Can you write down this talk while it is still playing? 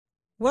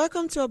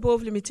Welcome to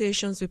Above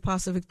Limitations with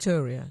Pastor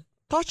Victoria,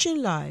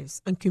 touching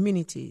lives and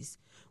communities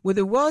with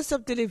the words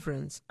of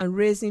deliverance and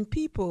raising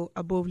people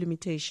above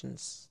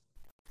limitations.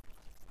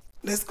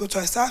 Let's go to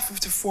Isaiah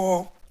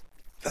 54,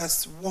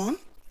 verse 1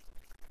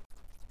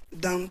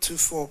 down to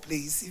 4,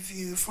 please. If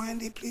you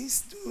find it,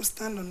 please do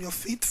stand on your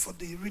feet for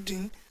the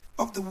reading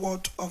of the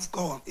word of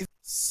God.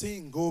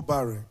 Sing, go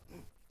barren,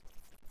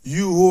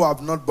 you who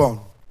have not borne,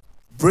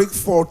 break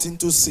forth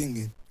into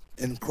singing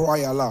and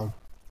cry aloud.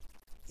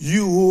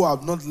 You who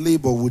have not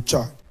labored with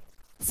child,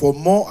 for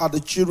more are the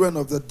children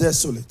of the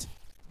desolate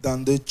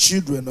than the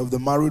children of the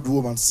married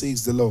woman,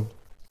 says the Lord.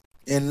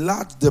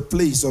 Enlarge the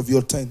place of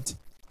your tent,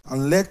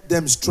 and let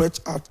them stretch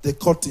out the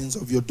curtains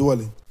of your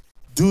dwelling.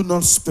 Do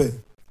not spare,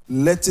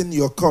 lighten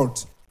your cord,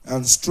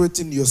 and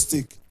straighten your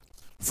stick.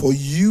 For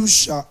you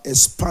shall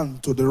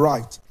expand to the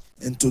right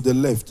and to the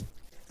left,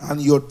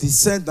 and your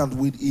descendant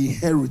will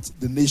inherit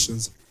the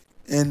nations,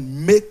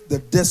 and make the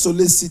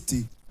desolate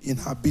city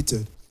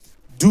inhabited.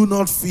 Do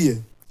not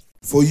fear,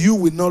 for you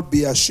will not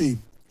be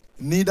ashamed,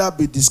 neither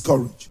be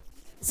discouraged,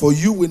 for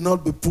you will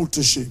not be put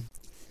to shame.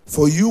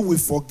 For you will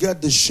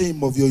forget the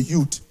shame of your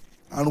youth,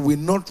 and will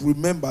not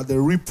remember the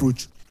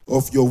reproach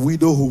of your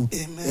widowhood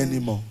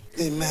anymore.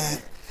 Amen.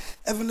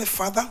 Heavenly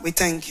Father, we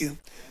thank you.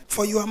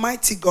 For you are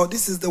mighty God.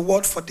 This is the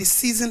word for this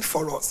season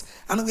for us.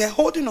 And we are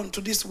holding on to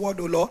this word,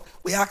 O Lord.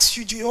 We ask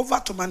you,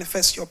 Jehovah, to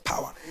manifest your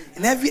power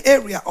in every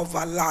area of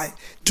our life.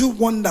 Do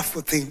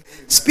wonderful things.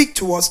 Speak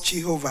to us,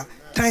 Jehovah.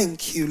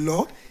 Thank you,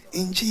 Lord.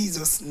 In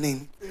Jesus'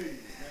 name.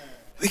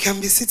 We can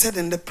be seated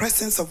in the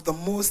presence of the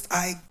Most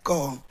High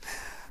God.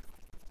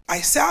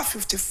 Isaiah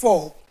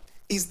 54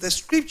 is the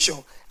scripture.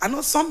 I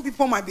know some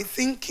people might be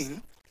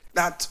thinking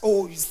that,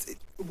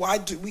 why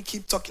do we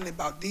keep talking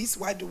about this?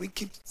 Why do we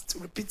keep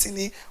repeating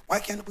it? Why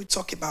can't we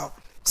talk about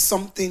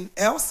something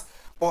else?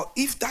 But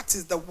if that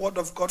is the word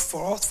of God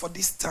for us for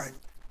this time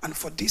and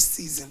for this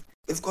season,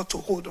 we've got to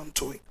hold on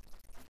to it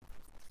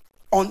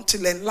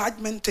until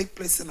enlargement takes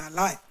place in our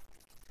life.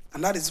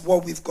 And that is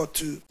what we've got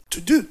to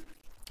do.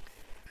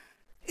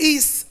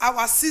 It's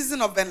our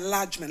season of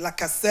enlargement.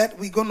 Like I said,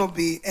 we're going to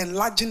be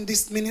enlarging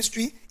this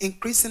ministry,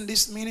 increasing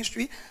this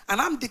ministry. And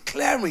I'm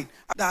declaring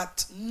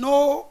that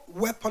no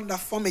weapon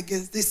that form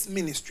against this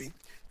ministry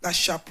that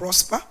shall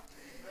prosper.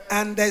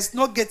 And there's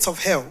no gates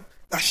of hell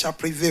that shall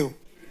prevail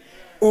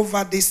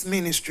over this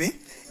ministry.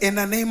 In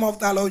the name of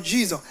the Lord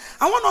Jesus.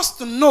 I want us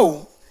to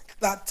know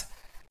that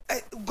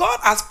God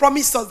has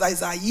promised us that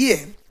it's a year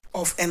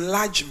of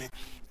enlargement.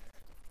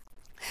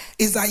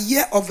 It's a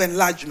year of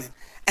enlargement.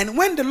 And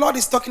when the Lord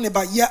is talking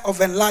about year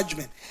of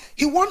enlargement,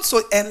 he wants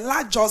to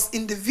enlarge us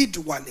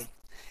individually.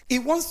 He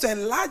wants to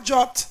enlarge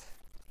us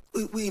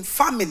in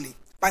family,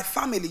 by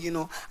family,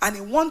 and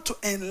he wants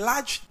to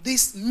enlarge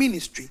this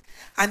ministry,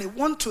 and he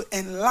wants to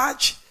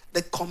enlarge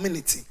the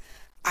community.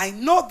 I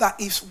know that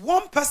if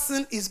one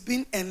person is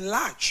being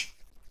enlarged,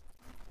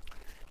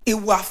 it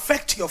will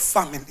affect your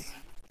family.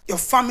 Your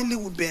family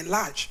will be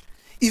enlarged.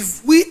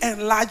 If we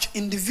enlarge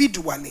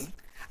individually,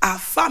 our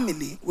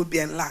family will be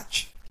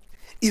enlarged.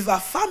 If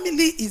our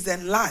family is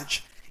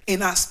enlarged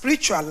in our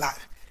spiritual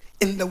life,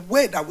 in the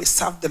way that we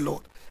serve the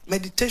Lord,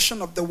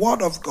 meditation of the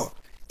word of God,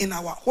 in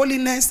our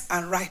holiness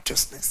and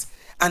righteousness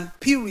and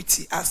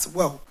purity as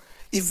well,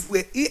 if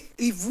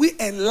we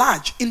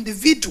enlarge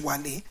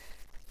individually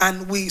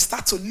and we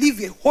start to live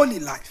a holy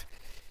life,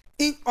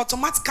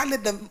 automatically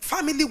the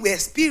family will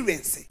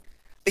experience it,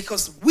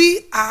 because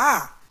we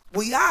are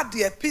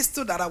the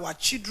epistle that our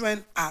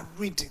children are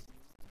reading.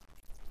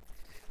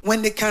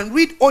 When they can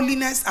read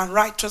holiness and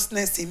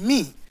righteousness in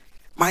me,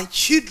 my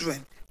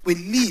children will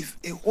live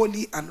a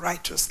holy and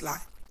righteous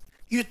life.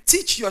 You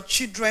teach your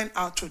children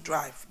how to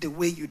drive the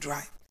way you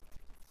drive.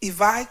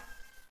 If I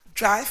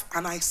drive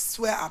and I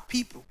swear at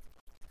people,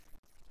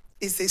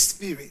 it's a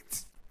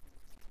spirit.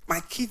 My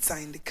kids are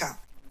in the car.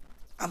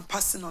 I'm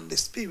passing on the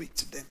spirit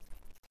to them.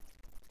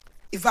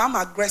 If I'm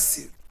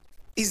aggressive,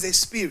 it's a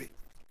spirit.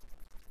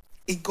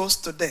 It goes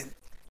to them.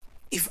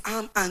 If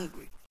I'm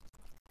angry,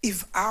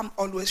 if I'm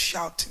always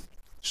shouting,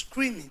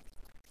 screaming,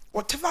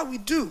 whatever we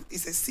do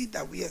is a seed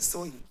that we are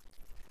sowing.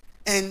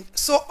 And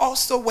so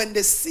also when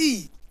the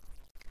seed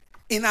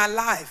in our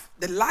life,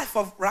 the life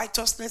of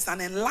righteousness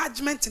and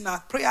enlargement in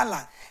our prayer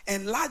life,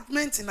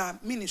 enlargement in our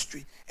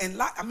ministry,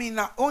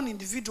 our own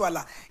individual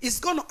life, is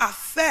going to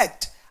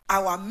affect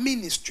our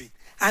ministry.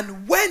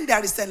 And when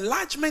there is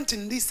enlargement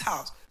in this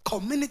house,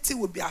 community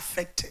will be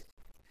affected.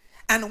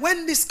 And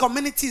when this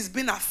community is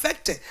being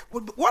affected,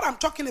 what I'm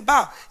talking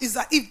about is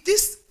that if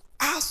this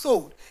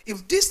household,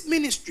 if this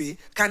ministry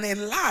can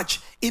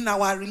enlarge in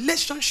our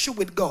relationship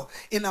with God,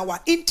 in our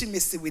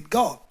intimacy with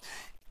God,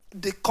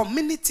 the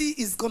community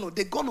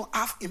they're going to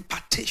have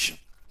impartation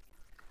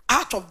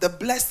out of the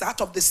blessed, out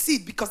of the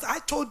seed. Because I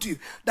told you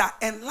that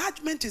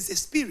enlargement is a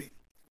spirit.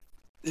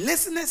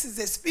 Laziness is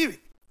a spirit.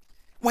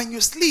 When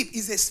you sleep,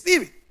 is a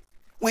spirit.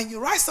 When you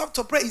rise up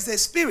to pray, is a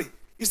spirit.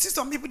 You see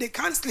some people, they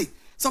can't sleep.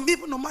 Some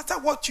people, no matter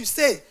what you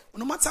say,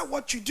 no matter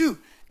what you do,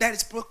 there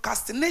is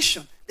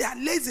procrastination. They are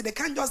lazy. They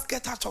can't just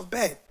get out of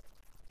bed.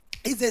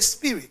 It's a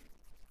spirit.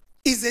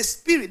 is a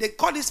spirit. They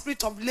call it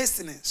spirit of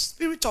laziness,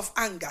 spirit of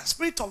anger,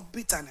 spirit of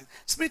bitterness,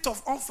 spirit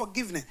of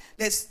unforgiveness.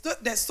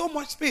 There's so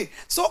much spirit.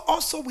 So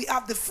also we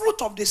have the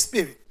fruit of the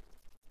spirit.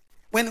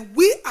 When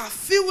we are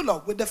filled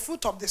up with the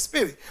fruit of the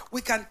spirit,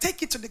 we can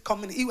take it to the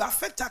community. It will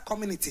affect our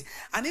community.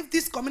 And if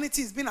this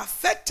community is being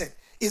affected,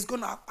 it's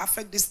going to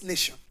affect this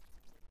nation.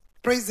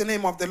 Praise the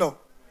name of the Lord.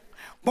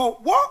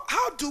 But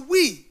how do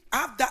we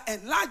have that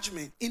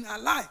enlargement in our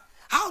life?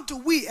 How do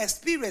we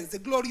experience the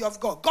glory of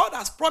God? God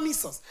has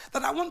promised us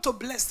that I want to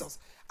bless us.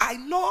 I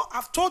know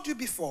I've told you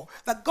before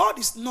that God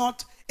is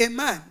not a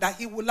man that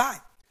he will lie.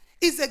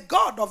 He's a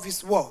God of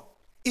his word.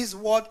 His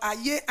word are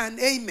yea and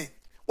amen.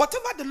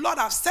 Whatever the Lord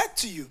has said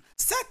to you,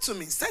 said to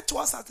me, said to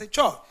us as a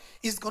church,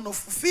 he's going to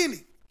fulfill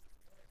it.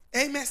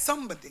 Amen,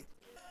 somebody.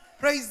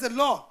 Praise the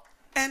Lord.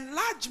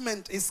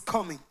 Enlargement is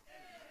coming.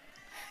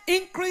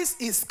 Increase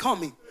is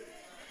coming.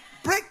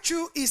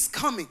 Breakthrough is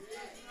coming.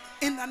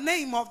 In the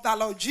name of the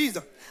Lord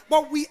Jesus.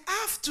 But we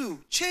have to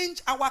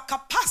change our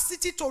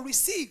capacity to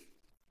receive.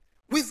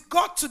 With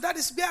God too, that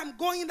is where I'm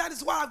going. That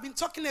is what I've been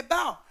talking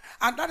about.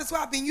 And that is why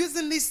I've been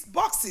using these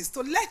boxes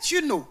to let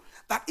you know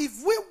that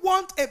if we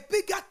want a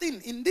bigger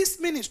thing in this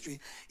ministry,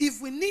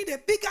 if we need a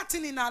bigger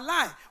thing in our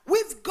life,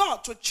 we've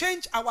got to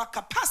change our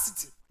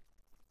capacity.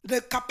 The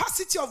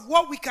capacity of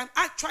what we can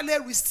actually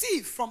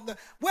receive from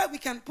where we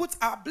can put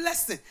our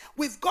blessing.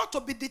 We've got to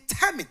be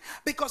determined,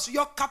 because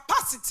your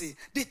capacity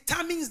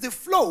determines the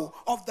flow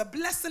of the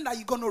blessing that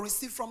you're going to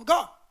receive from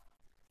God.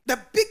 The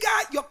bigger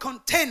your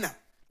container,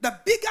 the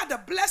bigger the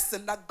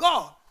blessing that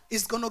God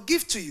is going to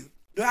give to you.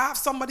 Do I have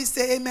somebody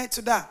say amen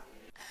to that?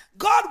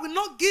 God will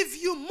not give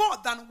you more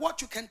than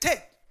what you can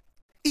take.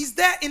 It's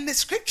there in the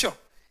scripture.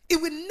 He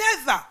will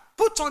never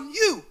put on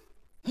you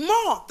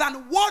more than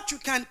what you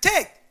can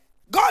take.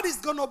 God is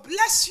going to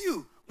bless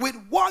you with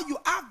what you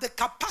have the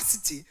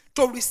capacity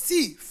to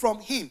receive from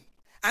him.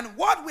 And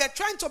what we're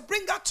trying to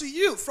bring out to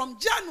you from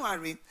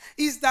January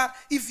is that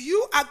if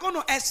you are going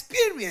to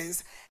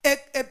experience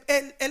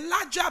a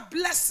larger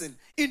blessing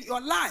in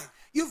your life,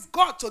 you've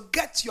got to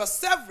get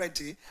yourself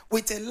ready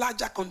with a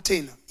larger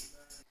container.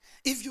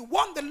 If you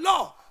want the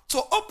Lord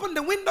to open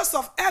the windows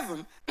of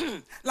heaven,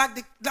 like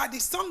the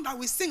song that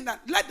we sing, that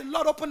let the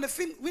Lord open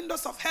the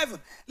windows of heaven,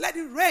 let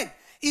it rain.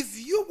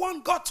 If you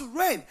want God to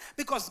reign,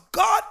 because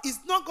God is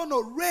not going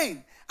to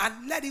reign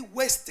and let it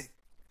waste it.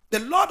 The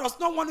Lord does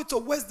not want you to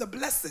waste the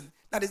blessing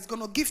that is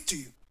going to give to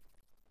you.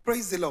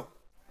 Praise the Lord.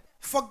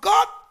 For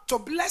God to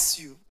bless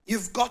you,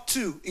 you've got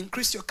to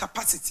increase your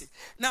capacity.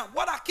 Now,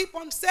 what I keep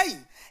on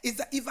saying is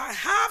that if I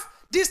have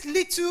this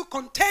little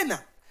container,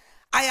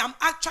 I am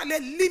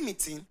actually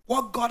limiting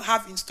what God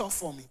has in store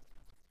for me.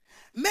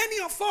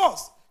 Many of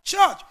us,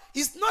 church,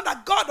 it's not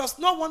that God does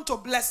not want to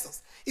bless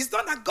us. It's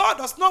not that God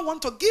does not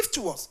want to give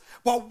to us.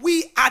 But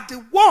we are the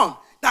one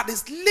that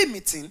is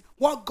limiting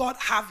what God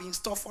has in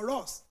store for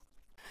us.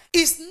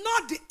 It's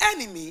not the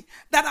enemy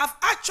that have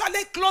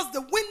actually closed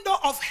the window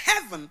of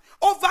heaven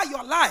over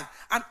your life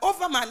and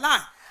over my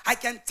life. I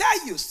can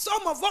tell you,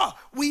 some of us,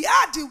 we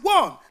are the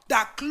one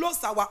that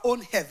closed our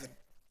own heaven.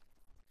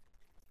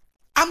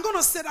 I'm going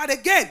to say that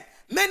again.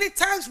 Many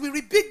times we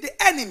rebuke the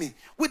enemy.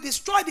 We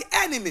destroy the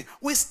enemy.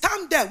 We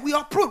stand there. We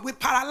uproot. We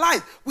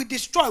paralyze. We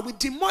destroy. We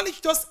demolish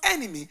those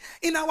enemies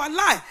in our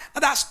life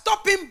that are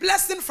stopping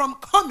blessing from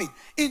coming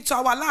into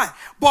our life.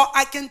 But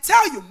I can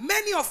tell you,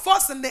 many of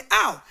us in the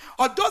house,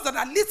 or those that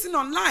are listening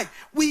online,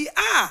 we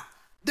are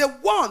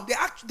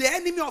the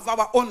enemy of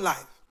our own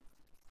life.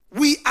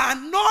 We are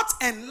not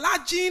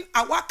enlarging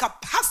our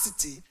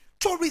capacity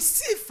to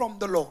receive from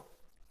the Lord.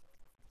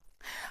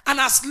 And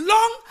as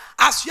long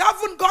as you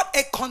haven't got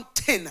a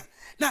container,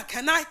 now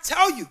can I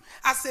tell you,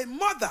 as a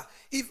mother,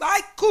 if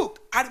I cook,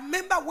 I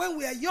remember when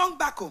we were young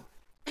back home,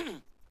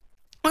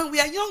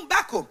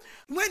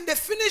 when they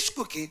finish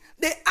cooking,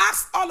 they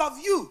ask all of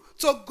you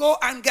to go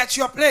and get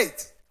your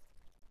plate.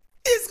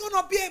 It's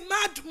going to be a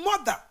mad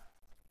mother.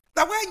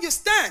 That when you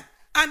stand,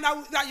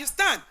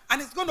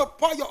 and it's going to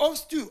pour your own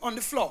stew on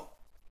the floor.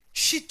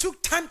 She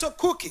took time to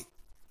cook it.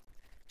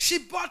 She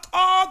bought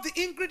all the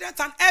ingredients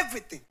and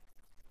everything.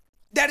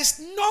 There is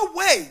no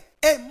way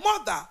a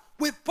mother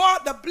will pour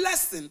the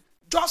blessing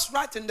just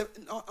right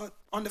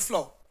on the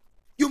floor.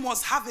 You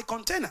must have a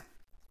container.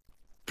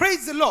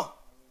 Praise the Lord.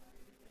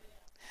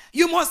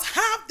 You must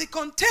have the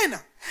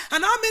container.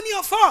 And how many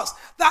of us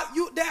that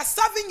they are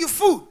serving you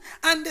food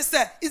and they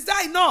say, is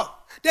that enough?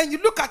 Then you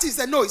look at it and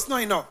say, no, it's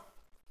not enough.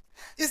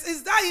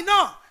 Is that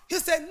enough? You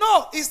say,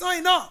 no, it's not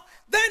enough.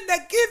 Then they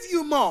give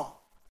you more.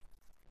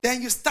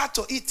 Then you start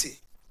to eat it.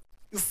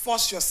 You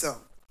force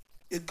yourself.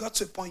 It got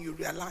to a point you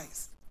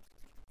realize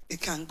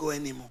it can't go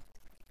anymore.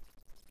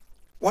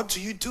 What do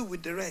you do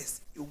with the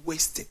rest? You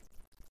waste it.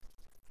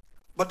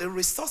 But the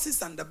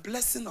resources and the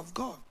blessing of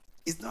God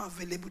is not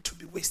available to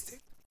be wasted.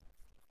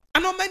 I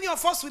know many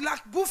of us will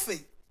like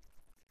buffet.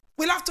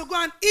 We'll have to go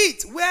and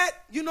eat where,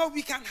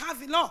 we can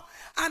have it all.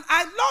 And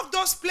I love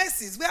those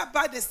places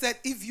whereby they said,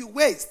 if you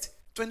waste,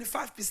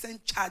 25%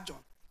 charge on.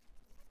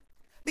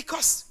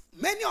 Because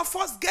many of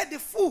us get the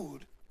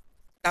food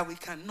that we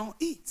cannot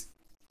eat.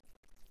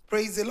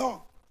 Praise the Lord.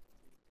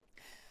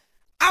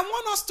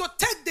 us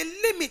to take the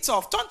limits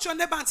off. Turn to your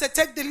neighbor and say,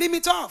 take the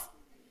limit off.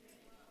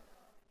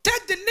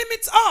 Take the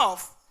limits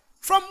off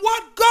from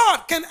what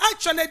God can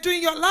actually do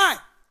in your life.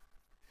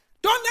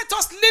 Don't let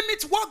us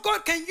limit what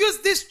God can use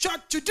this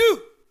church to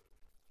do.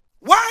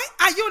 Why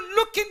are you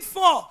looking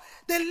for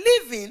the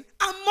living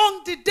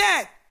among the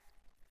dead?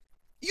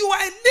 You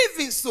are a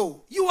living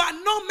soul. You are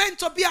not meant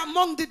to be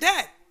among the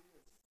dead.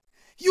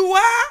 You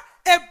are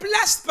a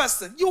blessed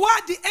person. You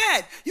are the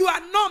head. You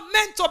are not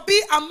meant to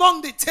be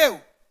among the tail.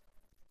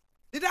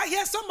 Did I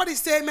hear somebody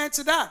say amen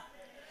to that?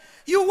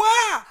 You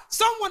are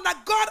someone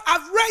that God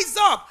has raised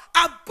up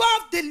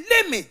above the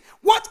limit.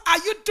 What are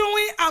you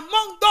doing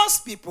among those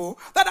people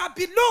that are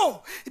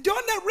below? The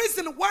only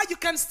reason why you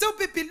can still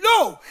be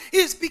below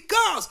is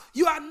because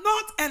you are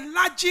not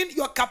enlarging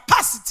your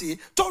capacity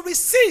to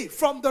receive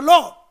from the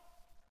Lord.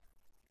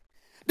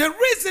 The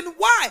reason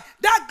why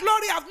that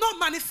glory has not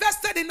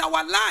manifested in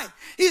our life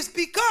is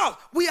because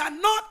we are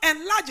not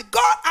enlarging.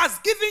 God has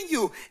given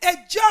you a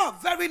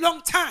job very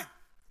long time.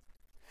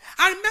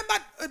 I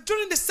remember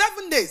during the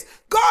 7 days,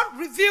 God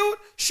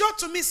showed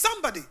to me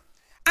somebody.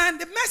 And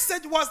the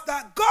message was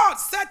that God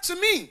said to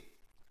me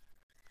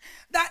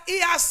that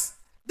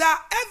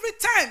that every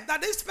time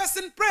that this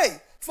person pray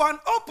for an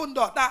open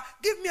door, that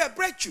give me a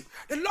breakthrough.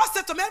 The Lord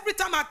said to me, every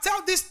time I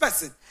tell this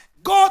person,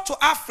 go to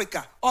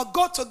Africa or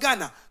go to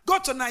Ghana, go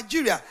to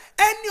Nigeria,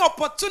 any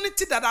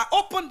opportunity that I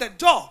open the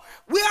door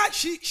where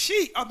he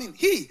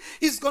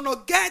is going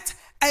to get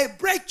a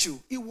breakthrough,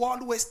 he will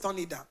always turn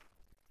it down.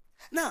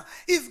 Now,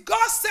 if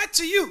God said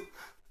to you,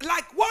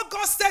 like what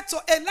God said to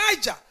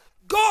Elijah,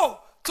 go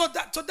to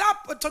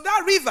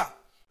that river,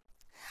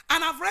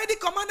 and I've already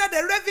commanded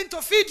the raven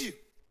to feed you.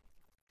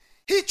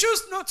 He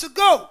chose not to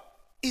go.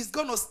 He's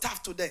going to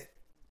starve to death.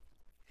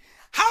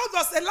 How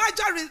does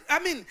Elijah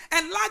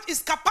enlarge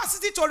his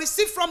capacity to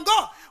receive from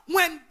God?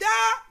 When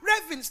that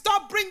raven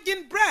stopped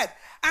bringing bread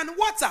and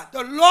water,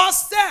 the Lord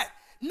said,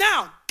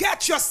 now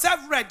get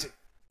yourself ready.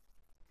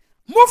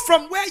 Move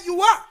from where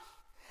you are.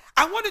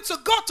 I want you to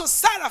go to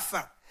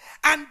Zarephath,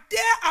 and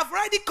there I've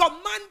already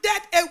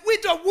commanded a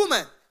widow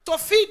woman to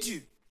feed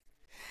you.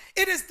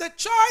 It is the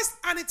choice,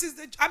 and it is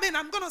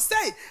I'm going to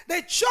say,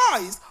 the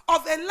choice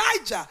of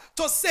Elijah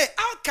to say,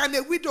 how can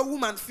a widow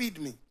woman feed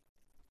me?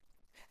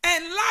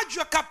 Enlarge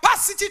your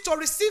capacity to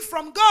receive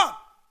from God.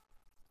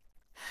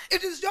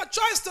 It is your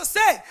choice to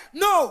say,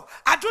 no,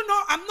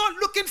 I'm not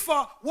looking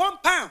for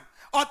 £1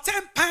 or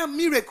 £10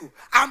 miracle.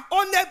 I'm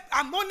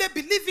only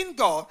believing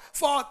God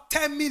for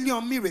 10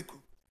 million miracle.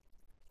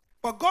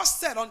 But God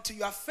said, until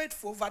you are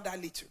faithful over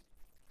that little,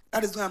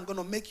 that is when I'm going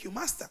to make you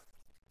master.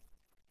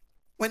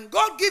 When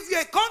God gives you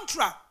a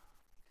contract,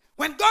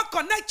 when God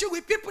connects you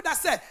with people that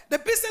say, the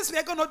business we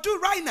are going to do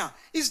right now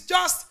is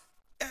just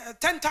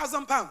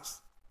 £10,000.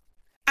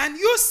 And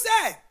you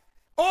say,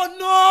 oh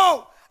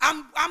no,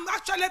 I'm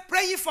actually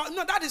praying for,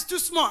 no, that is too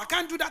small. I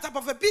can't do that type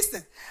of a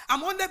business.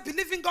 I'm only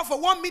believing God for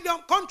 1 million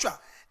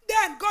contract.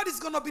 Then God is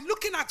going to be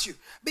looking at you,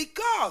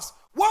 because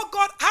what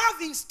God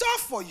have in store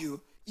for you,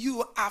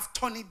 you have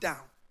turned it down.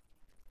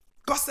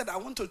 God said, I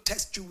want to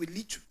test you with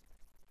little.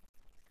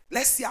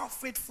 Let's see how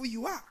faithful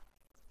you are.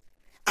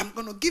 I'm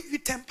going to give you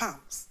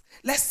 £10.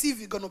 Let's see if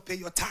you're going to pay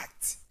your tithe.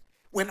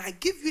 When I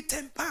give you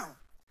 £10,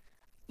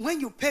 when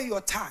you pay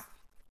your tithe,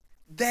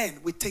 then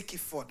we take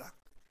it further.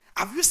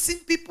 Have you seen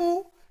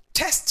people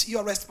test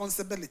your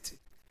responsibility,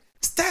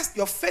 test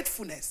your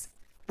faithfulness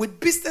with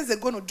business they're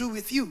going to do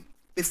with you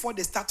before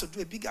they start to do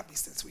a bigger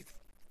business with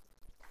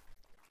you?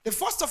 They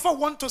first of all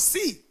want to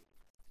see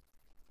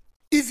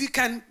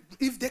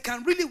if they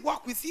can really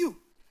work with you.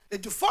 They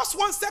do first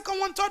one, second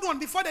one, third one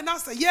before they now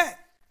say, yeah,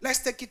 let's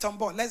take it on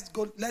board. Let's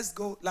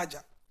go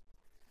larger.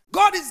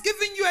 God is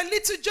giving you a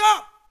little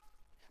job,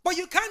 but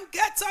you can't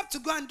get up to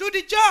go and do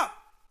the job.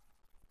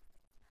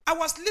 I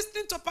was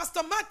listening to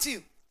Pastor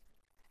Matthew.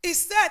 He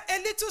said,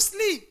 a little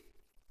sleep,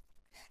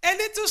 a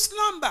little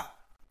slumber,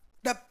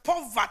 the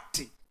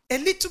poverty, a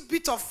little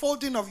bit of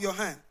folding of your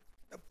hand,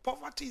 the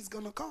poverty is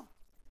going to come.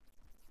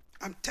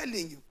 I'm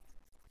telling you.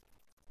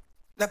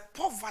 The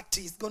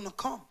poverty is going to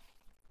come.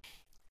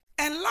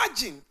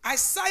 Enlarging,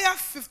 Isaiah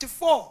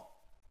 54.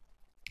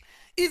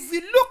 If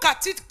you look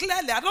at it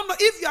clearly, I don't know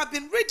if you have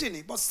been reading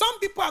it, but some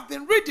people have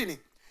been reading it.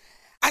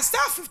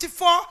 Isaiah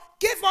 54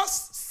 gave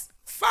us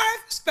 5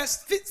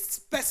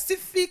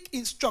 specific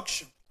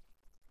instructions.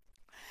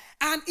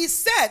 And he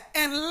said,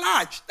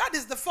 enlarge. That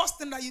is the first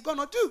thing that you're going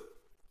to do.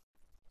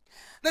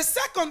 The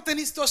second thing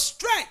is to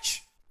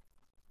stretch.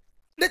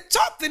 The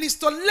third thing is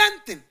to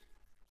lengthen.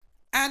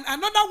 And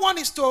another one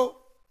is to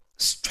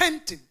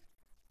strengthen.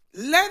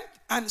 Length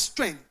and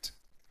strength.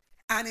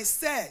 And he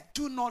said,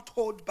 do not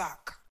hold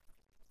back.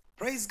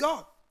 Praise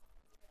God.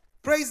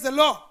 Praise the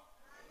Lord.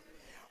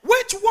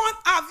 Which one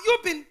have you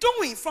been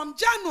doing from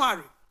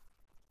January?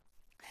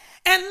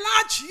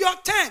 Enlarge your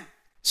tent.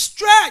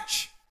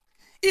 Stretch.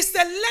 It's to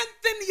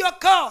lengthen your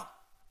cord.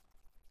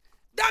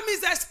 That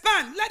means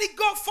expand. Let it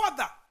go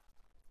further.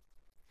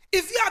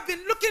 If you have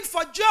been looking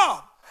for a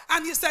job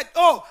and you said,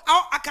 oh,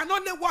 I can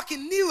only work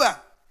in Newark,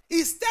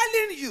 he's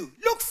telling you,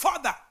 look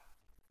further.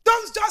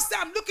 Don't just say,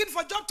 I'm looking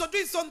for a job to do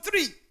in zone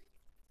 3.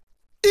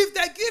 If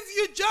they give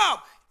you job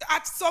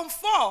at zone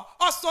 4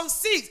 or zone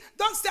 6,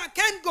 don't say I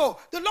can't go.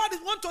 The Lord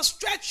want to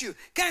stretch you.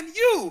 Can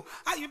you?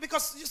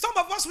 Because some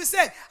of us will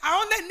say,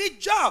 I only need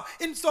job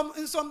in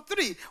zone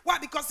 3. Why?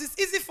 Because it's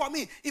easy for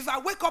me. If I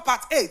wake up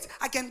at 8,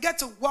 I can get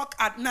to work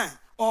at 9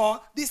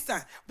 or this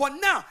time. But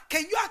now,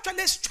 can you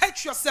actually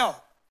stretch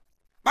yourself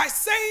by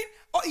saying,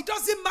 oh, it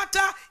doesn't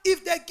matter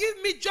if they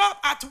give me job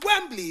at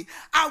Wembley,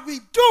 I will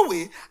do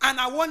it, and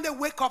I want to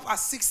wake up at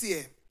 6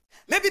 a.m.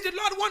 Maybe the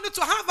Lord wanted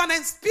to have an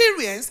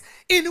experience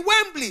in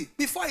Wembley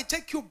before he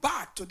take you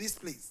back to this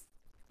place.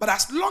 But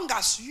as long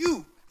as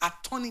you are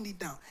turning it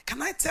down,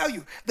 can I tell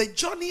you, the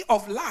journey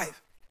of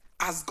life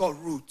has got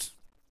roots.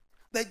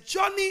 The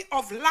journey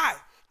of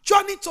life,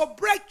 journey to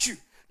breakthrough.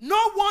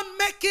 No one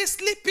make it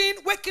sleeping,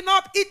 waking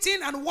up, eating,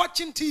 and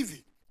watching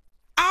TV.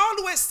 I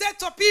always say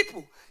to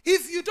people,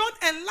 if you don't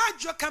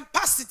enlarge your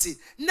capacity,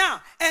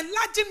 now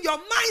enlarging your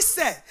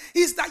mindset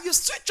is that you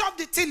switch off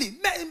the TV,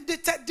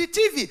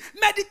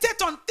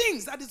 meditate on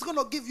things that is going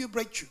to give you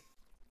breakthrough.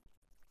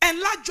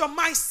 Enlarge your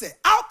mindset.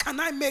 How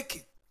can I make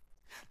it?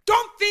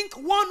 Don't think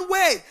one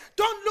way.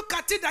 Don't look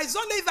at it as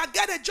only if I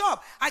get a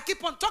job. I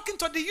keep on talking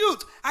to the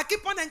youth. I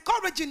keep on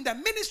encouraging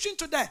them, ministering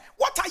to them.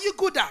 What are you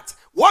good at?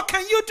 What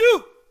can you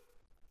do?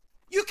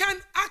 You can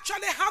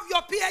actually have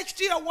your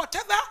PhD or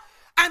whatever,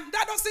 and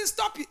that doesn't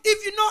stop you.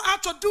 If you know how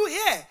to do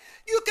hair,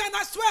 you can,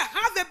 I swear,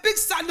 have a big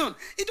salon.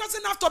 It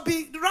doesn't have to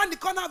be around the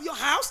corner of your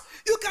house.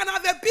 You can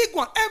have a big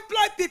one.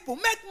 Employ people.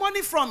 Make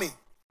money from it.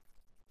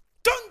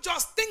 Don't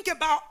just think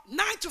about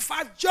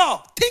 9-to-5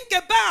 job.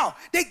 Think about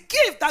the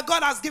gift that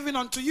God has given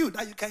unto you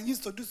that you can use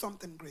to do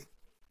something great.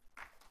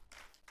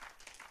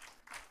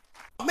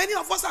 Many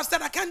of us have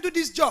said, I can't do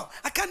this job.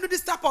 I can't do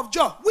this type of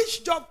job.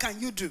 Which job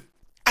can you do?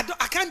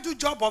 I can't do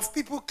job of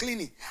people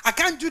cleaning. I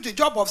can't do the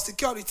job of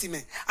security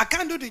men. I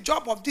can't do the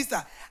job of this.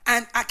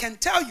 And I can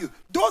tell you,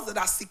 those that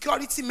are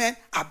security men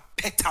are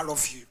better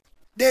of you.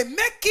 They're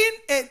making,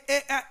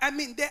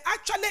 they're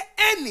actually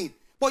earning,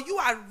 but you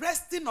are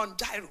resting on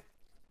gyro.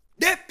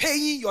 They're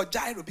paying your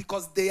gyro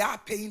because they are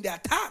paying their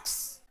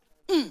tax.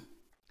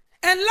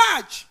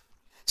 Enlarge,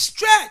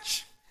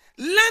 stretch,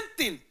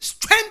 lengthen,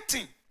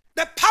 strengthen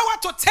the power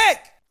to take.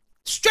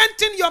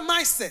 Strengthen your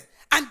mindset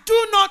and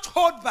do not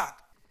hold back.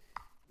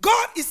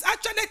 God is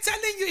actually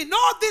telling you in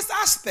all this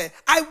aspect,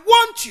 I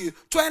want you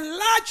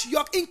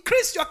to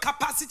increase your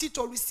capacity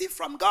to receive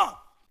from God.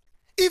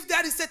 If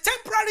there is a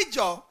temporary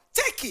job,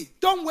 take it.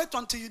 Don't wait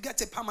until you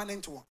get a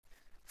permanent one.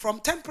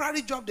 From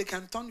temporary job, they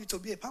can turn you to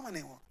be a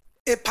permanent one.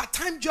 A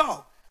part-time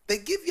job, they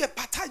give you a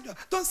part-time job.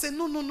 Don't say,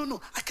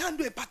 no, I can't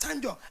do a part-time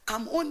job.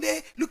 I'm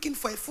only looking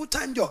for a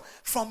full-time job.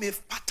 From a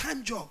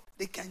part-time job,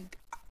 they can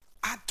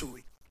add to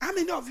it. How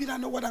many of you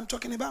don't know what I'm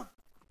talking about?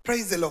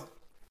 Praise the Lord.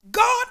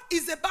 God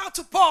is about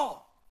to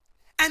pour.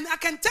 And I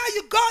can tell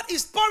you, God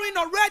is pouring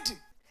already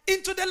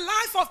into the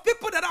life of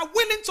people that are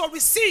willing to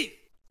receive.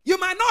 You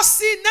might not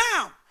see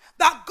now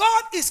that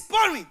God is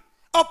pouring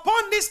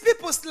upon these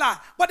people's life,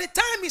 but the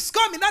time is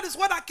coming. That is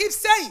what I keep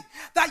saying,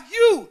 that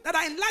you that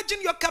are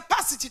enlarging your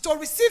capacity to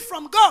receive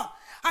from God,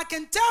 I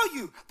can tell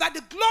you that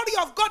the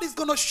glory of God is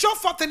going to show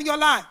forth in your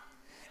life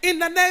in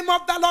the name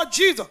of the Lord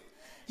Jesus.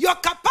 Your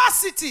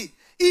capacity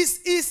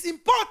is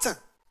important.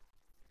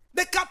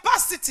 The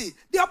capacity,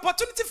 the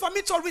opportunity for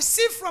me to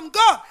receive from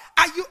God.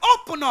 Are you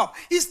open up?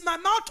 Is my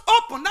mouth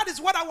open? That is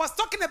what I was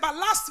talking about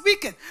last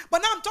weekend.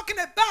 But now I'm talking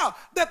about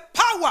the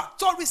power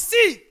to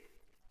receive.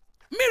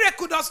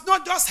 Miracle does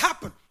not just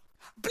happen.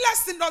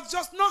 Blessing does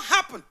just not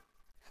happen.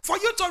 For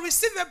you to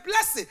receive a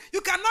blessing,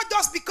 you cannot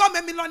just become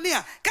a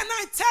millionaire. Can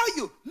I tell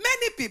you,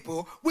 many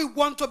people will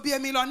want to be a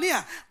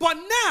millionaire. But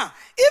now,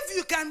 if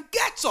you can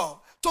get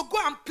up to go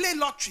and play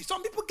lottery,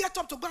 some people get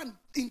up to go and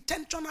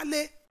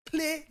intentionally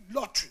play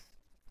lottery,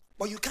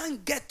 but you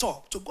can't get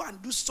up to go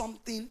and do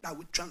something that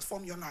will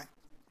transform your life.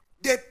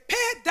 They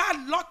pay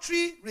that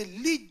lottery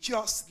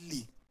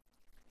religiously.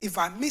 If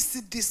I miss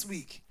it this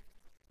week,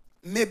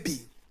 maybe.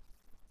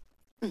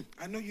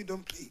 I know you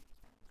don't play.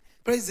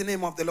 Praise the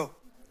name of the Lord.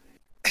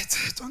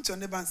 Turn to your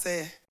neighbor and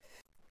say,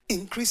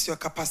 increase your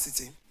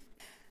capacity.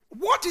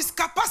 What is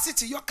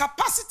capacity? Your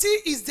capacity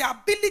is the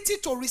ability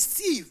to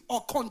receive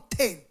or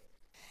contain.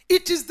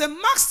 It is the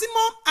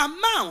maximum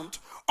amount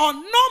or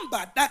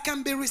number that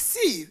can be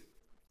received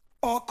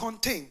or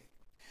contained.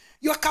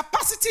 Your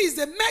capacity is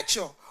the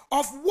measure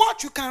of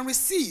what you can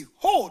receive,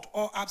 hold,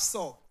 or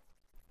absorb.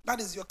 That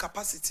is your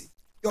capacity.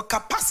 Your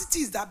capacity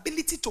is the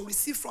ability to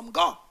receive from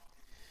God.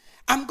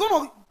 I'm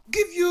going to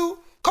give you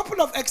a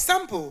couple of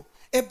examples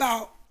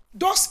about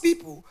those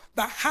people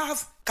that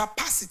have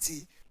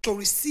capacity to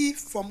receive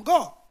from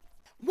God.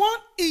 One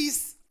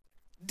is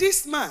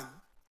this man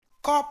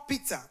called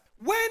Peter.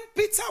 When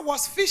Peter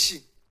was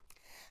fishing,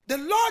 the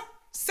Lord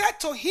said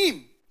to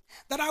him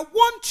that I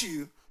want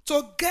you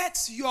to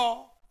get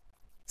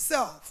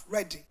yourself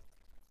ready.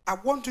 I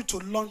want you to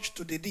launch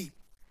to the deep.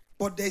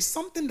 But there's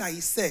something that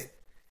he said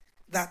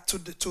that to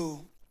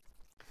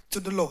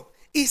the Lord.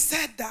 He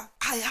said that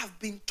I have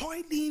been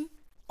toiling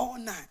all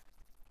night.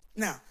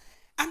 Now,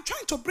 I'm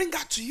trying to bring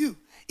that to you.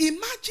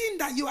 Imagine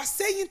that you are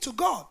saying to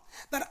God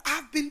that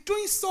I've been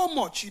doing so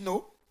much,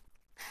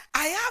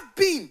 I have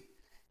been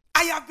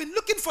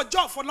looking for a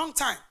job for a long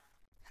time.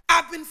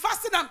 I've been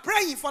fasting and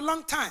praying for a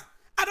long time.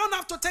 I don't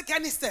have to take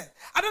any step.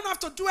 I don't have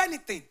to do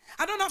anything.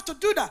 I don't have to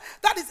do that.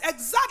 That is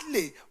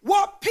exactly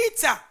what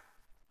Peter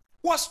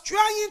was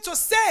trying to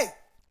say.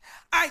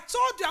 I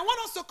told you, I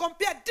want us to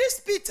compare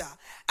this Peter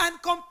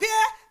and compare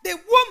the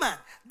woman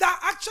that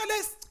actually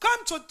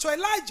come to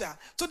Elijah,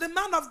 to the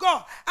man of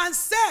God, and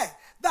said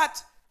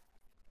that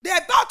they're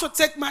about to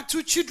take my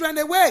 2 children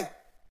away.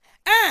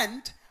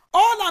 And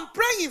all I'm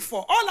praying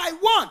for, all I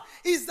want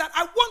is that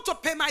I want to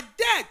pay my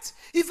debt.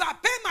 If I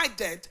pay my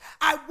debt,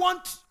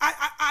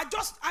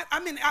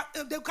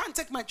 they can't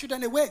take my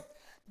children away.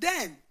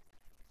 Then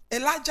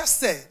Elijah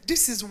said,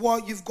 this is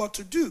what you've got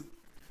to do.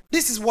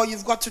 This is what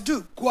you've got to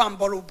do. Go and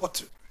borrow a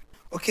bottle.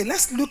 Okay,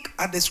 let's look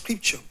at the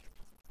scripture.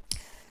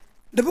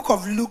 The book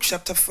of Luke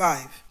chapter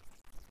 5.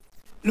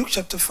 Luke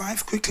chapter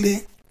 5, quickly,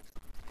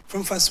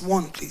 from verse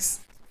 1, please.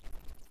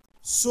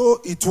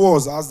 So it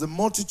was, as the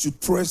multitude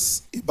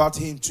pressed about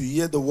him to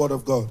hear the word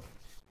of God,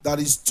 that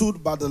he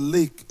stood by the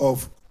lake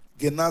of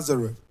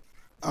Gennesaret,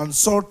 and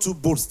saw 2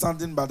 boats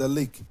standing by the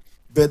lake.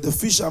 But the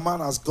fisherman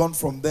has gone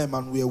from them,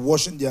 and were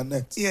washing their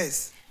nets.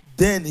 Yes.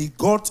 Then he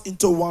got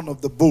into one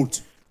of the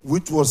boats,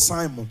 which was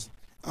Simon's,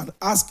 and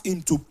asked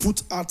him to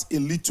put out a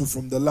little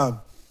from the land.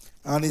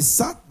 And he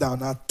sat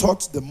down and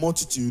taught the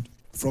multitude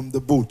from the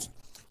boat.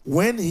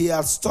 When he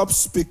had stopped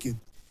speaking,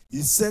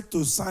 he said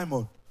to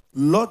Simon,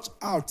 launch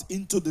out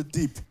into the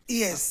deep.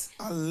 Yes.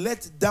 And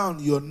let down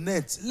your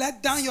net.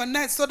 Let down your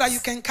net so that you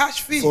can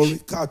catch fish. For a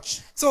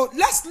catch. So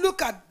let's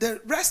look at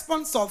the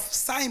response of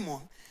Simon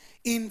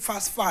in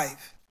verse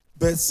 5.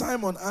 But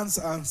Simon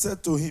answered and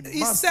said to him,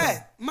 He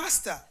said,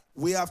 Master,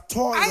 we have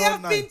toiled I all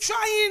have night been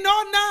trying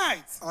all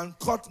night and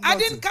caught I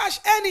nothing. didn't catch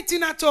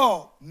anything at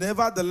all.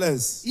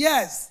 Nevertheless,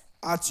 Yes.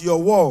 at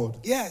your word,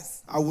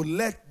 Yes. I will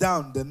let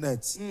down the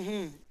net.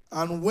 Mm-hmm.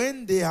 And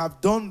when they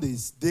have done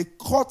this, they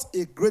caught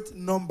a great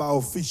number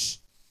of fish,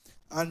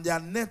 and their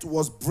net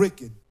was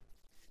breaking.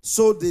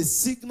 So they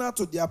signaled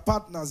to their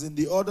partners in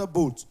the other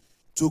boat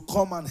to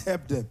come and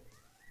help them.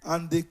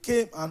 And they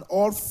came and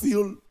all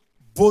filled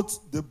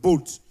both the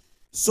boat,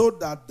 so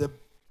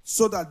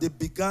that they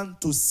began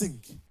to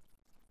sink.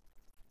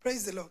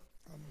 Praise the Lord.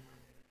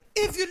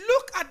 If you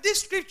look at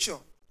this scripture,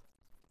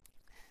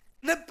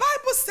 the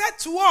Bible said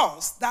to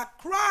us that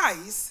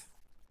Christ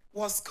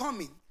was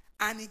coming.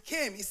 And he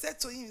came, he said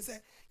to him, he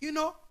said,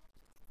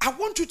 I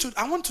want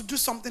to do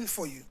something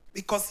for you,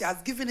 because he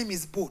has given him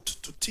his boat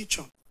to teach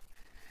on.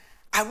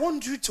 I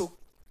want you to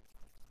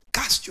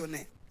cast your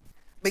net,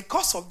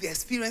 because of the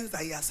experience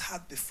that he has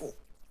had before.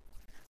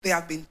 They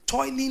have been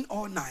toiling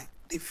all night.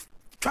 They've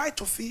tried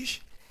to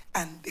fish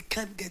and they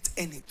can't get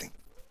anything.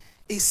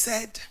 He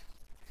said,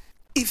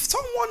 if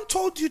someone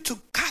told you to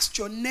cast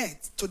your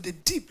net to the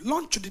deep,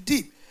 launch to the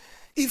deep,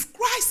 if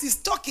Christ is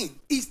talking,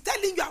 he's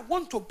telling you,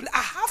 I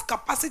have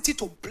capacity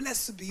to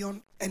bless you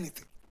beyond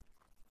anything.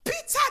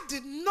 Peter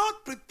did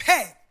not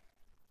prepare.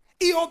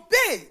 He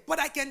obeyed,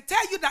 but I can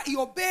tell you that he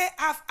obeyed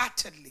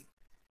half-heartedly.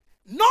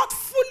 Not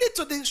fully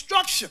to the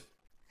instruction.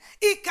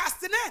 He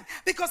cast the net,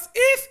 because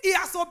if he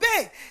has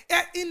obeyed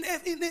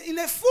in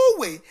a full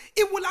way,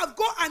 he will have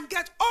gone and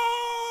get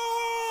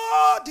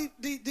all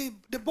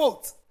the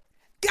boats.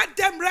 Get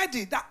them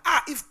ready. That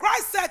if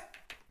Christ said,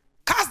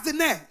 cast the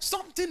net,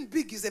 something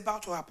big is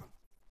about to happen.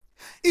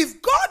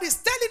 If God is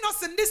telling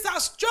us in this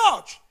house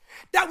church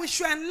that we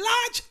should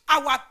enlarge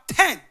our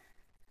tent,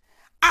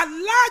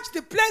 enlarge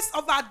the place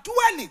of our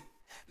dwelling,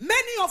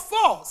 many of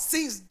us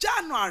since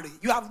January,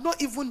 you have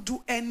not even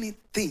do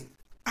anything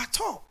at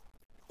all.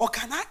 Or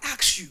can I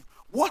ask you,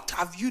 what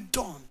have you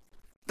done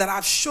that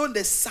have shown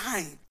the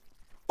sign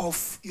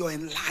of your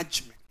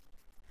enlargement?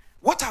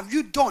 What have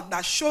you done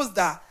that shows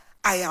that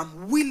I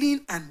am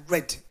willing and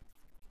ready?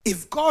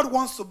 If God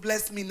wants to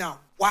bless me now,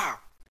 wow,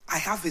 I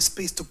have a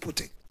space to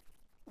put it.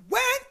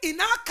 When he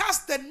now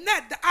cast the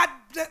net,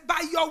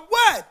 by your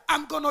word,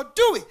 I'm going to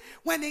do it.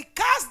 When he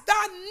cast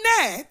that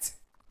net,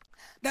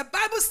 the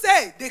Bible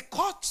says they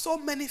caught so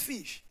many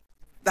fish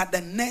that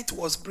the net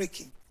was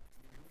breaking.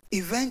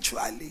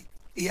 Eventually,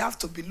 he has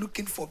to be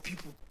looking for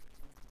people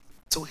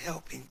to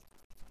help him.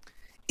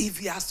 If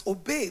he has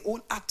obeyed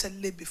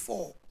wholeheartedly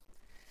before,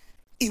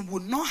 he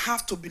would not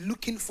have to be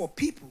looking for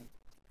people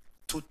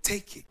to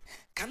take it.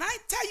 Can I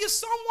tell you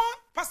someone?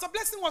 Pastor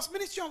Blessing was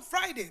ministering on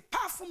Friday.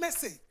 Powerful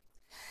message.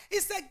 He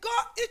said,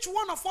 God, each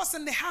one of us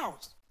in the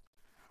house,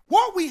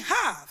 what we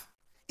have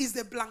is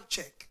a blank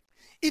check.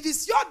 It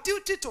is your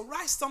duty to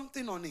write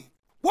something on it.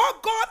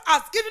 What God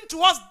has given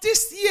to us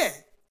this year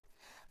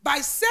by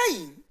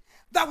saying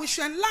that we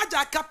should enlarge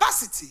our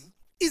capacity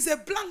is a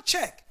blank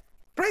check.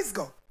 Praise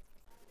God.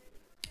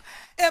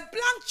 A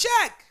blank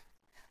check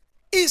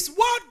is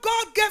what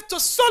God gave to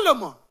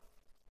Solomon.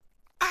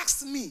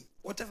 Ask me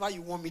whatever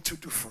you want me to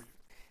do for you.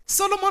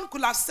 Solomon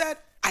could have said,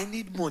 I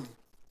need money.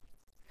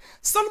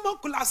 Solomon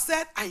could have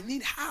said, I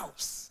need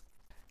house.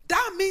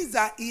 That means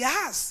that he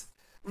has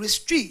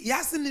restrict. He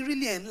hasn't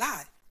really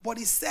enlarged. But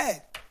he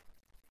said,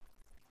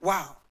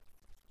 wow,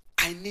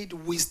 I need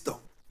wisdom.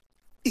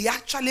 He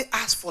actually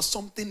asked for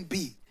something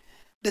big.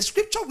 The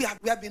scripture we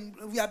have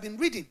been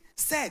reading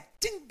said,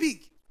 think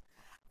big.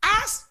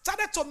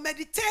 Started to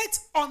meditate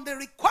on the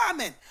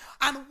requirement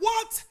and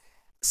what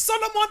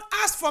Solomon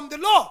asked from the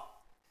Lord.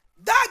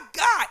 That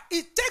guy,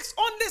 it takes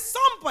only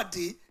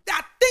somebody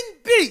that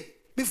think big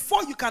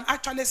before you can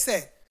actually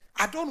say,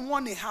 I don't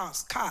want a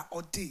house, car,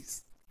 or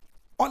this.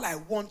 All I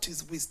want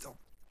is wisdom.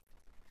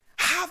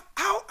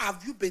 How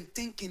have you been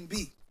thinking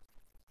big?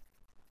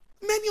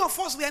 Many of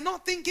us, we are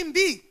not thinking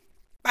big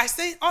by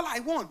saying all I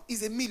want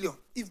is $1 million.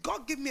 If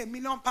God give me £1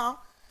 million,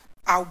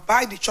 I'll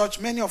buy the church.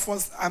 Many of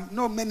us, I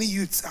know many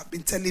youths have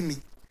been telling me,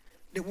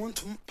 they want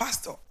to,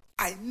 Pastor,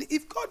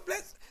 if God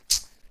bless,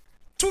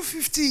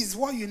 250 is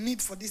what you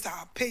need for this,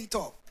 I'll pay it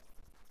off.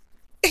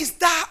 Is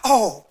that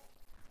all?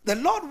 The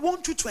Lord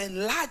wants you to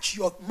enlarge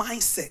your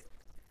mindset,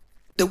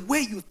 the way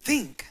you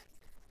think.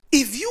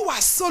 If you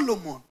are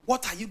Solomon,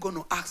 what are you going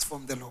to ask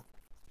from the Lord?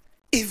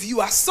 If you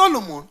are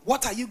Solomon,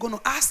 what are you going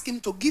to ask him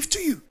to give to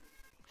you?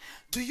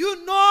 Do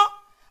you know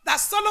that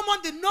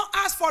Solomon did not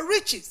ask for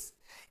riches?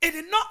 He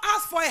did not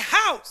ask for a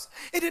house.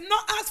 He did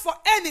not ask for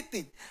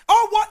anything.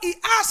 All what he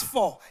asked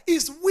for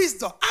is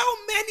wisdom. How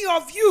many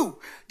of you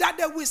that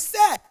they will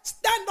say,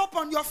 stand up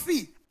on your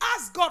feet,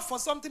 ask God for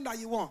something that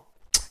you want?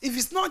 If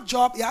it's not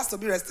job, it has to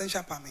be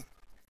residential permit.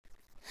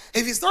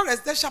 If it's not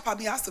residential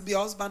permit, it has to be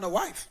husband or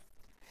wife.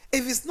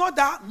 If it's not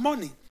that,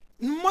 money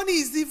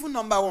is even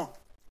number one.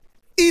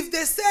 If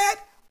they said,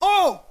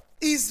 oh,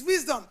 it's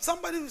wisdom, some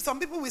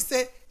people will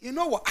say, you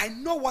know what, I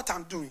know what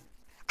I'm doing.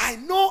 I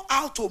know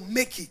how to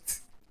make it.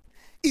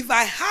 If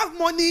I have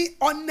money,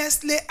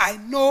 honestly, I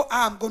know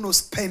how I'm going to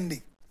spend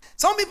it.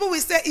 Some people will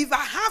say, if I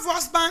have a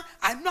husband,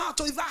 I know how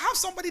to, if I have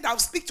somebody that will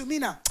speak to me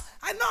now,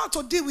 I know how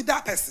to deal with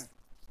that person.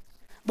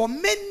 But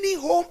many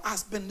home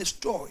has been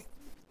destroyed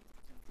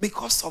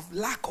because of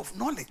lack of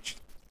knowledge.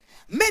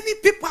 Many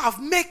people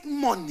have made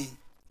money,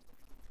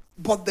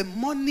 but the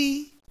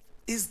money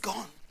is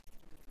gone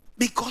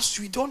because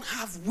you don't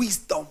have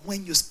wisdom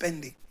when you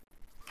spend it.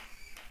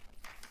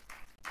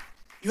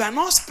 You are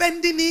not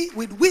spending it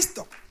with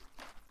wisdom.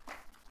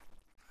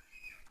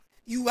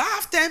 You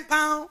have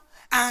 £10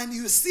 and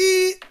you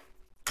see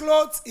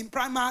clothes in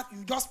Primark,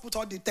 you just put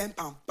all the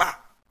 £10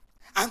 back.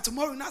 And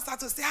tomorrow you now start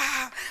to say,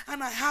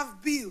 and I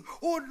have bill.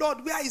 Oh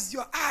Lord, where is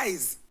your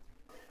eyes?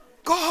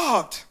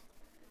 God,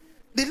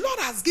 the Lord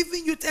has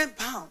given you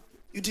 £10.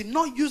 You did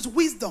not use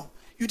wisdom.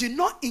 You did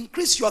not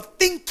increase your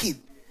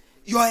thinking.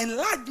 Your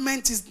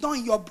enlargement is not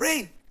in your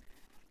brain.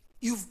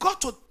 You've got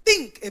to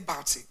think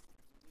about it.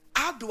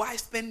 How do I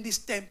spend this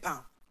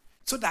 £10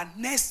 so that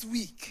next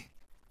week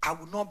I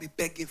will not be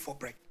begging for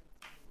bread?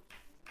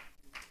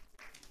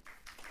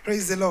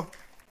 Praise the Lord.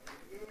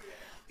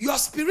 Your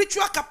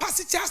spiritual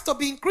capacity has to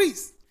be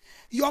increased.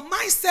 Your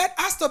mindset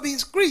has to be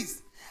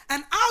increased.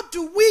 And how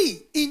do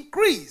we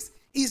increase?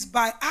 Is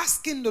by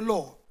asking the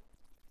Lord.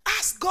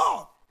 Ask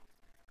God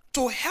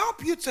to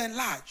help you to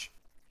enlarge.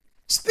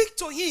 Speak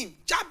to him.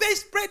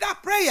 Jabez prayed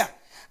that prayer.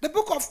 The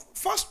book of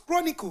 1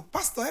 Chronicles,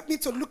 Pastor, help me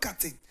to look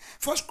at it.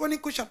 1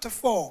 Chronicles chapter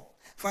 4,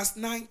 verse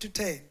 9 to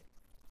 10.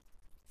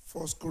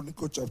 1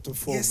 Chronicles chapter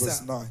 4, Yes, verse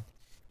sir. 9.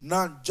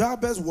 Now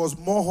Jabez was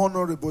more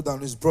honorable than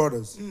his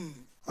brothers,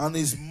 and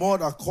his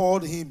mother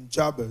called him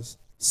Jabez,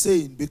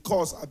 saying,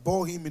 because I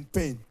bore him in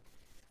pain.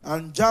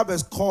 And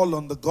Jabez called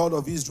on the God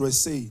of Israel,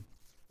 saying,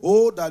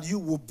 oh, that you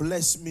will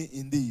bless me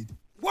indeed.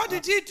 What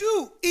did he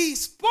do? He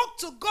spoke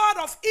to God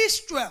of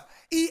Israel.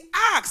 He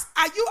asked,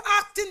 are you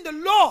acting the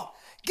Lord?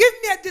 Give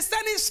me a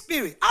discerning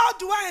spirit. How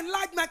do I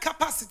enlarge my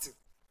capacity?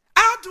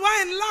 How do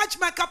I enlarge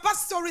my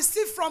capacity to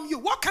receive from you?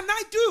 What can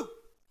I do?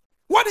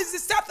 What is the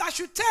step I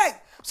should take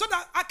so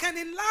that I can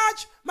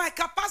enlarge my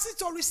capacity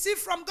to receive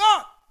from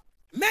God?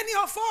 Many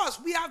of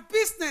us, we have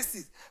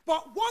businesses.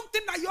 But one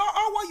thing that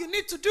all what you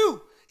need to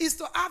do is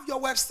to have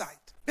your website.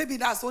 Maybe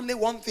that's only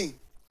one thing.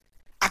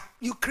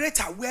 You create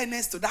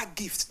awareness to that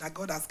gift that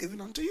God has given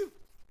unto you.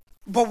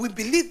 But we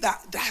believe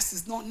that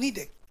is not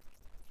needed.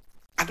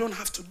 I don't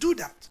have to do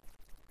that.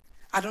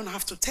 I don't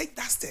have to take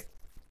that step.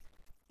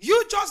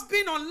 You just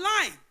being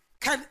online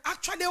can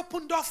actually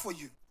open doors for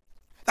you.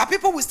 That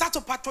people will start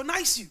to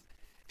patronize you.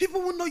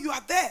 People will know you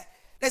are there.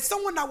 There's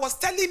someone that was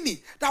telling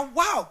me that,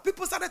 wow,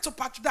 people started to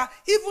patronize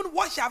even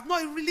what she have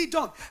not really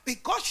done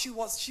because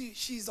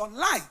she's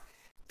online.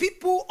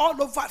 People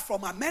all over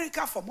from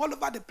America, from all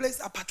over the place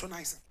are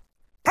patronizing.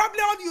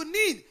 Probably all you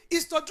need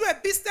is to do a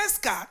business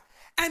card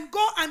and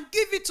go and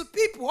give it to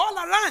people all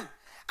around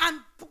and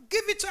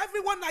give it to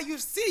everyone that you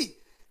see.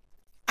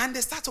 And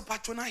they start to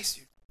patronize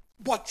you.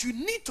 But you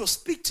need to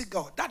speak to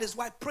God. That is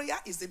why prayer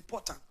is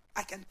important.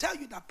 I can tell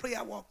you that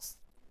prayer works.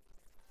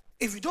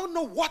 If you don't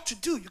know what to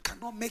do, you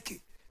cannot make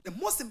it.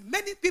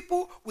 Many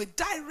people will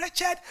die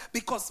wretched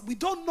because we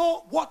don't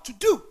know what to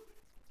do.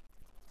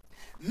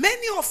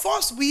 Many of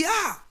us,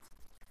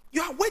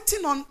 you are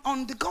waiting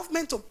on the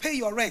government to pay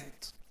your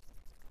rent.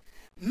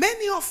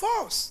 Many of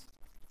us,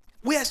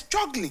 we are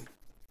struggling.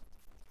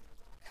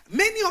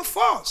 Many of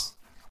us,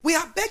 we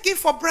are begging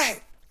for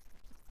bread.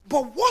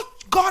 but what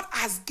God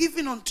has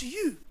given unto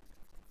you.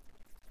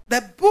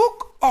 The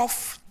book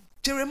of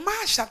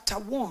Jeremiah chapter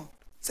 1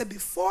 said,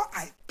 before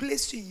I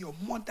placed you in your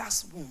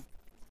mother's womb,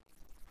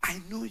 I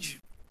know you.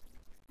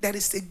 There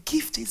is a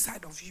gift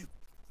inside of you.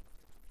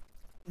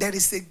 There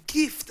is a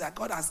gift that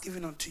God has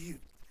given unto you.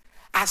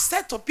 I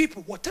said to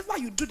people, whatever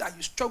you do that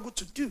you struggle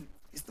to do,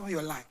 it's not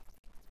your life.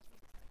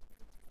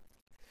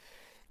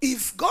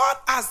 If God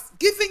has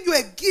given you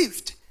a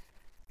gift,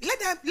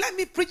 let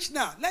me preach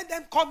now. Let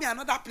them call me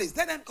another place.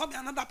 Let them call me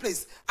another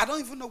place. I don't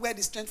even know where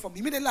the strength from.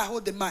 Immediately I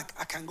hold the mic,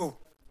 I can go.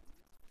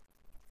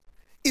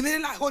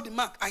 Immediately I hold the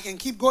mic, I can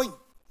keep going.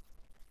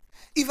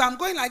 If I'm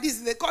going like this,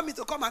 if they call me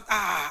to come and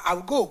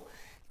I'll go.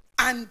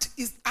 And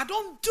I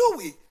don't do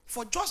it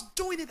for just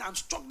doing it. I'm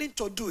struggling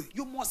to do it.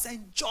 You must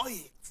enjoy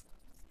it.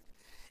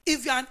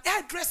 If you're an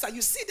hairdresser,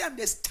 you see them,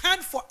 they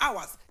stand for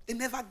hours. They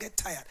never get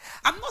tired.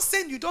 I'm not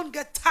saying you don't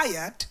get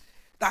tired.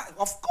 That,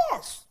 of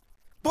course.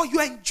 But you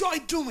enjoy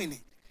doing it.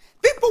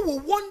 People will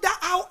wonder,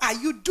 how are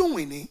you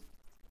doing it?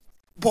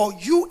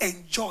 But you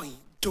enjoy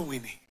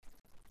doing it.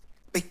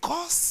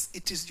 Because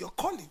it is your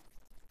calling.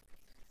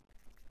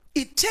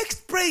 It takes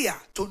prayer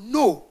to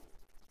know,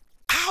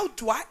 how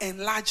do I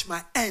enlarge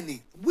my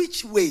earning?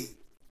 Which way?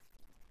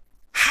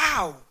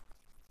 How?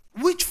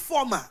 Which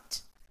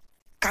format?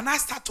 Can I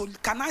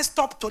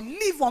stop to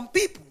live on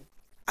people?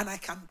 And I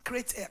can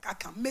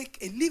make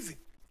a living.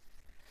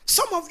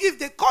 Some of you, if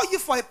they call you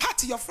for a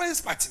party, your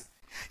friend's party,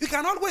 you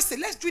can always say,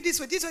 let's do it this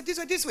way, this way, this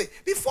way, this way.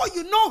 Before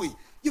you know it,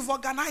 you've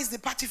organized the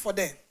party for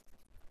them.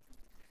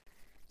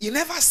 You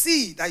never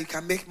see that you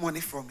can make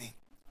money from it.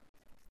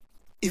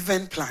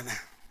 Event planner.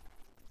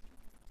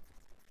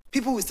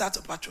 People will start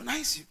to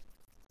patronize you.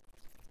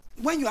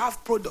 When you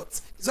have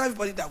products, it's not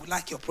everybody that will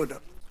like your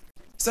product.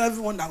 It's not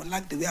everyone that will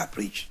like the way I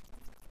preach.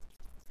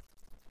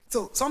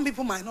 So some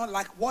people might not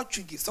like what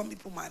you give. Some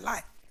people might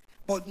like.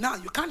 But now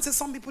you can't say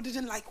some people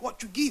didn't like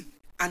what you give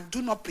and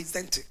do not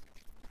present it.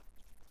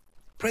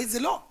 Praise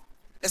the Lord.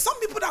 There's some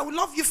people that will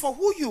love you for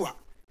who you are.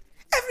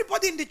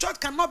 Everybody in the church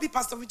cannot be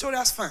Pastor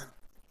Victoria's fan.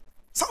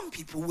 Some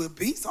people will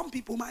be. Some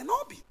people might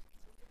not be.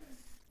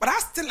 But I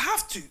still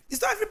have to.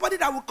 It's not everybody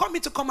that will come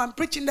in to come and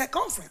preach in their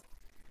conference.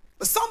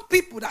 But some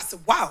people that say,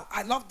 wow,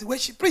 I love the way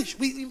she preached.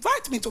 We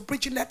invite me to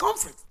preach in their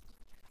conference.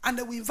 And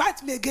they will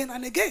invite me again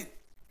and again.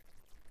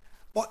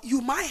 But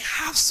you might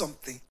have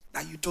something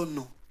that you don't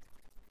know.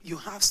 You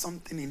have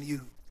something in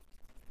you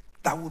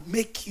that will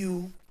make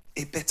you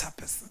a better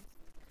person.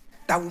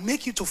 That will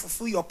make you to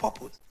fulfill your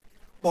purpose.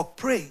 But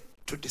pray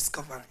to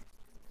discover it.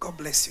 God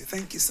bless you.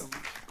 Thank you so much.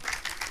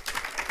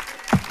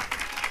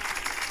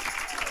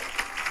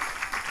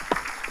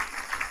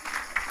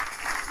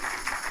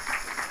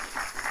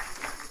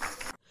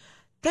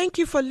 Thank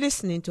you for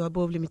listening to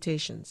Above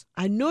Limitations.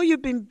 I know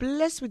you've been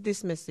blessed with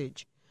this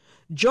message.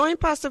 Join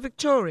Pastor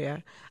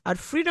Victoria at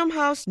Freedom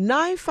House,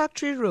 9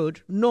 Factory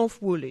Road,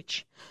 North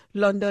Woolwich,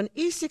 London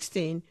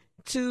E16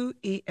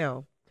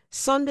 2EL.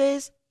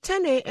 Sundays,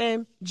 10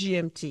 a.m.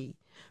 GMT.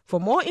 For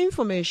more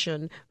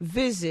information,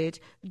 visit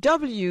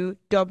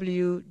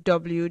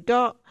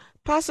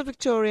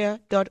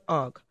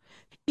www.pastorvictoria.org.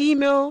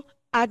 Email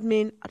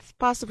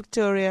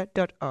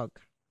admin@pastorvictoria.org.